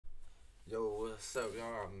What's up,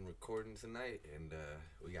 y'all? I'm recording tonight, and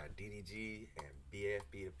we got DDG and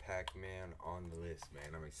BFB to Packman on the list,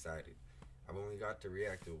 man. I'm excited. I've only got to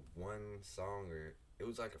react to one song, or it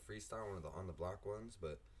was like a freestyle, one of the on the block ones,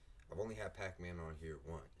 but I've only had Packman on here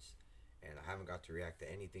once, and I haven't got to react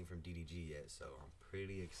to anything from DDG yet, so I'm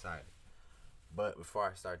pretty excited. But before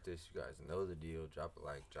I start this, you guys know the deal. Drop a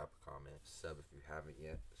like, drop a comment, sub if you haven't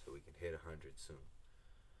yet, so we can hit 100 soon.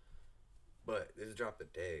 But this dropped a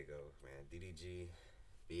day ago, man. DDG,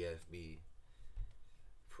 BFB.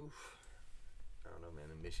 Poof. I don't know, man.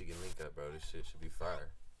 The Michigan link up, bro. This shit should be fire.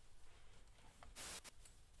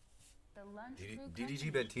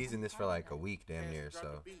 DDG been teasing this for like a week, damn near,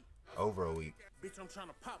 so over a week. Bitch, I'm trying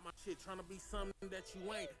to pop my shit, trying to be something that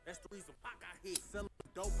you ain't. That's the reason I got hit. Selling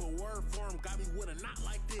dope, a word form got me with a knot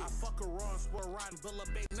like this. I fuck a raw and swear riding, Villa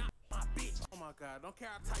Bay, not my bitch. Oh my god, don't care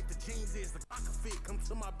how tight the jeans is, the clock a fit. Come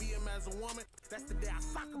to my BM as a woman, that's the day I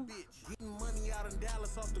sock a bitch. Getting money out in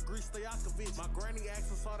Dallas off the Grease Stojakovic. My granny asked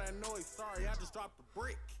and saw that noise, sorry, I just dropped a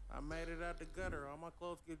brick. I made it out the gutter, all my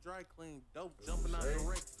clothes get dry clean. Dope jumping out the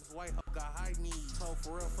Rex, this white hoe got high knees. So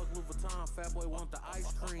for real, fuck Louis Vuitton, fat boy want the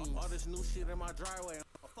ice cream. All this new shit in my driveway,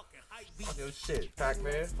 I'm a fucking hype beat. Yo shit,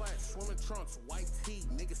 Packman. Swimming trunks, white tee,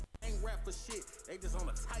 niggas ain't rap for shit, they just on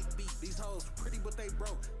a tight beat. These hoes pretty but they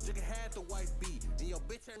broke, Jigga had the wife beat. And your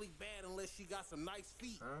bitch ain't really bad unless she got some nice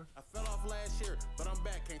feet. I fell off last year, but I'm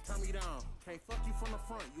back, can't turn me down. Can't fuck you from the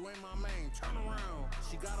front, you ain't my main, turn around.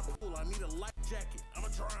 She got a pool, I need a life jacket,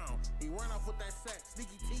 I'ma drown. He run off with that sack,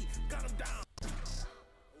 sneaky T, got him down.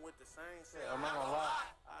 With the same set, I'm not gonna lie,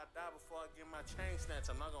 I die before I get my chain snatch,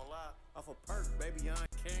 I'm not gonna lie. Off a perk, baby, I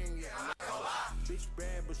ain't king yet, I'm not gonna lie. Bitch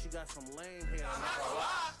bad, but she got some lame hair, I'm not gonna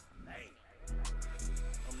lie. Hey.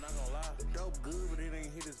 I'm not gonna lie, the dope good, but it ain't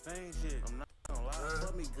hit his veins yet. I'm not gonna lie,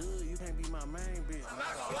 fuck me good, you can't be my main bitch. I'm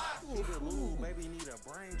not gonna lie, Delulu, baby need a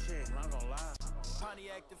brain check. I'm not gonna lie.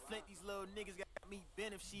 Pontiac the Flint, these little niggas got me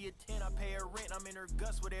bent. If she a 10, I pay her rent. I'm in her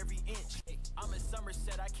guts with every inch. I'm in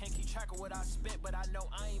Somerset, I can't keep track of what I spent, but I know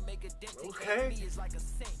I ain't make a dent. Okay. Me is like a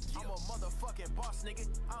cent. I'm a motherfucking boss, nigga.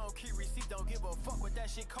 I don't keep receipts, don't give a fuck what that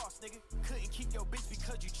shit cost, nigga. Couldn't keep your bitch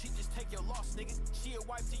because you cheat, just take your loss, nigga. She a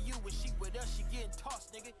wife to you, when she with us, she getting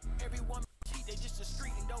tossed, nigga. Everyone cheat, they just a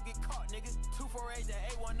street and don't get caught, nigga. 248 to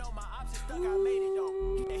A1, no, my ops is stuck, I made it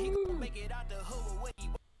though. Yeah, he gon' make it out the hood with what he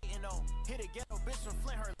waiting on. Hit a ghetto bitch from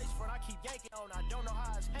Flint, her lace front, I keep yanking on. I don't know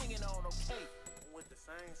how it's hanging on, okay? With the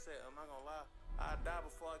same set, I'm not gonna lie. I die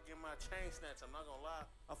before I get my chain snatch, I'm not gonna lie.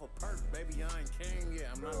 Off a perk, baby, I ain't came yet,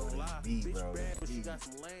 I'm not gonna lie. Bitch bad, but she got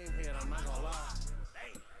some lame head, I'm not gonna lie.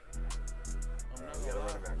 Damn. I'm not gonna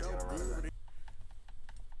lie. Dope good.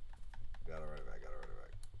 Gotta run it back.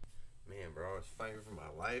 Man, bro, I was fighting for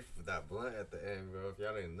my life with that blunt at the end, bro. If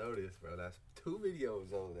y'all didn't notice, bro, that's 2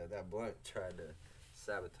 videos old that blunt tried to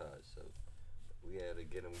sabotage, so we had to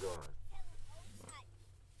get him going.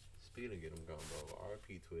 Speed to get him going, bro.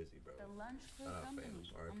 RP Twizzy, bro. The lunch food company.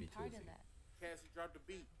 RP I'm part Twizzy. of that. Cassie dropped the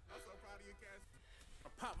beat. I'm so proud of you, Cassie. I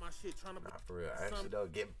pop my shit trying to Nah, for real. Actually, though,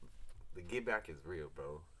 the get back is real,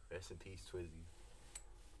 bro. Rest in peace, Twizzy.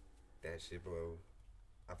 That shit, bro.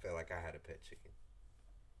 I felt like I had a pet chicken.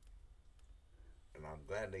 And I'm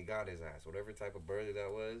glad they got his ass. Whatever type of bird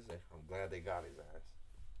that was, I'm glad they got his ass.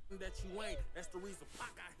 That you ain't, that's the reason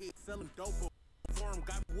I got hit. Selling dope form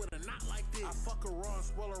got me with a knot like this. I fuck a raw and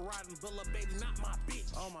swallow riding, Villa baby, not my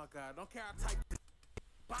bitch. Oh my god, don't care how tight the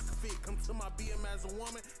clock a fit. Come to my BM as a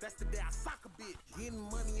woman, that's the day I sock a bitch. Getting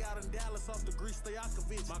money out in Dallas off the Grease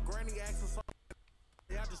Stojakovic. My granny asked us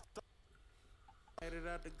I just made it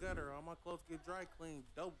out the gutter, all my clothes get dry clean.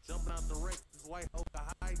 Dope jumping out the Rex, this white hoe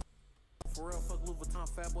got high. For real, fuck Louis Vuitton,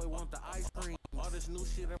 fat boy want the ice cream. All this new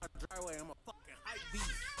shit in my driveway, I'm a fucking hype beat.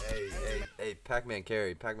 Hey, Packman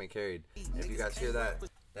carried. If you guys hear that,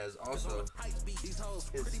 that is also his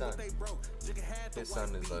son. His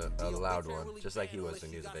son is a loud one, just like he was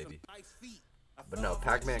when he was a baby. But no,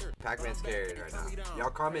 Packman's carried right now.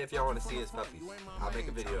 Y'all comment if y'all want to see his puppies. I'll make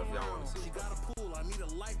a video if y'all want to see. She got a pool, I need a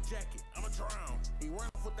life jacket, I'ma drown. He run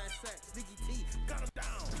off with that sack, sneaky T, got him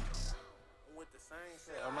down. With the same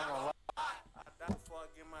set, I'm not gonna lie. I die before I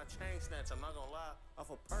get my chain snatch, I'm not gonna lie.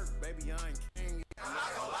 Off a perk, baby, I ain't king yet, I'm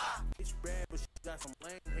not gonna lie. Bitch bad, but she got some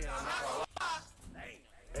lame hair, I'm not gonna lie.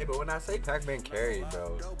 Hey, but when I say Packman carried,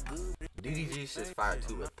 bro, DDG shit's fire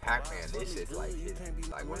too, but Packman, this shit's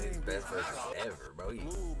like one of his best verses ever, bro. He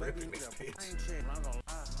ripping this bitch.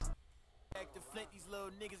 Back to Flint, these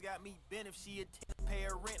little niggas got me bent. If she a 10, pay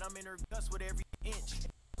her rent. I'm in her guts with every inch.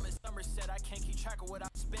 I'm in Somerset, I can't keep track of what I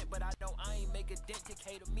spent, but I know I ain't make a dent.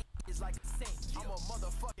 K to me is like a cent. I'm a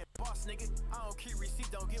motherfucking boss, nigga. I don't keep receipts,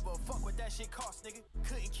 don't give a fuck what that shit cost, nigga.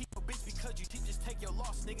 Couldn't keep a bitch because you cheat, just take your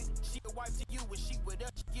loss, nigga. She a wife to you when she with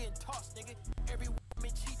us, she getting tossed, nigga. Every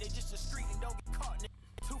woman cheat, they just a street and don't get caught, nigga.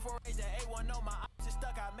 248 to A1 on my ops is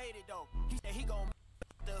stuck, I made it though. He said he gon'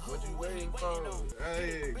 the hood. What you waiting for?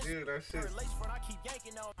 Hey, dude, that shit. Lace front, I keep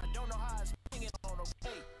yanking on. I don't know how it's swinging on them.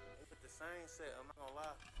 Hey. With the same set, I'm not gonna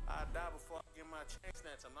lie. I die before I get my chain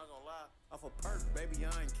snatch, I'm not gonna lie. Off a perk, baby,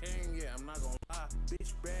 I ain't came yet, I'm not gonna lie.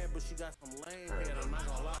 Bitch bad, but she got some lame head, I'm not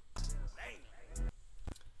gonna lie.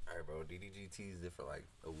 Alright, bro, DDG teased it for like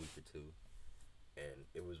a week or two. And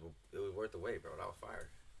it was worth the wait, bro. That was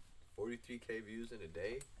fire. 43K views in a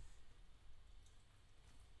day.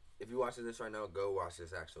 If you're watching this right now, go watch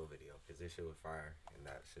this actual video, because this shit was fire, and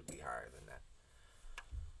that should be higher than that.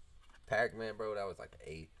 Packman, bro, that was like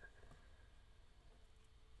 8.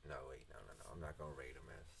 No, wait, no. I'm not gonna rate him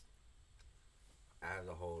as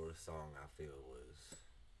a whole. The song I feel was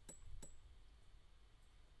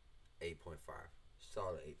 8.5.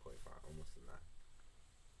 Solid 8.5, almost a 9.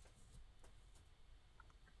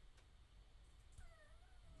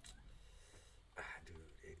 Dude,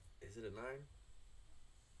 is it a 9?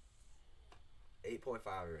 8.5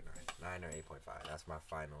 or a 9? 9 or 8.5. That's my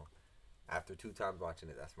final. After 2 times watching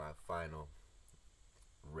it, that's my final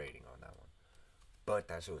rating on that one. But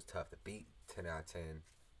that shit was tough to beat. 10 out of 10.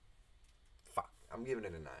 Fuck. I'm giving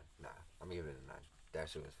it a 9. Nah, I'm giving it a 9. That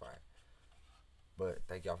shit was fire. But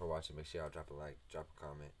thank y'all for watching. Make sure y'all drop a like, drop a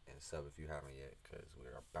comment, and sub if you haven't yet, because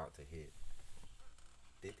we're about to hit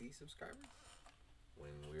 50 subscribers.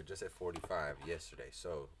 When we were just at 45 yesterday.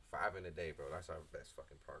 So 5 in a day, bro. That's our best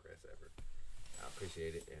fucking progress ever. I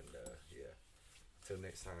appreciate it, and yeah. Till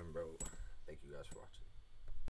next time, bro. Thank you guys for watching.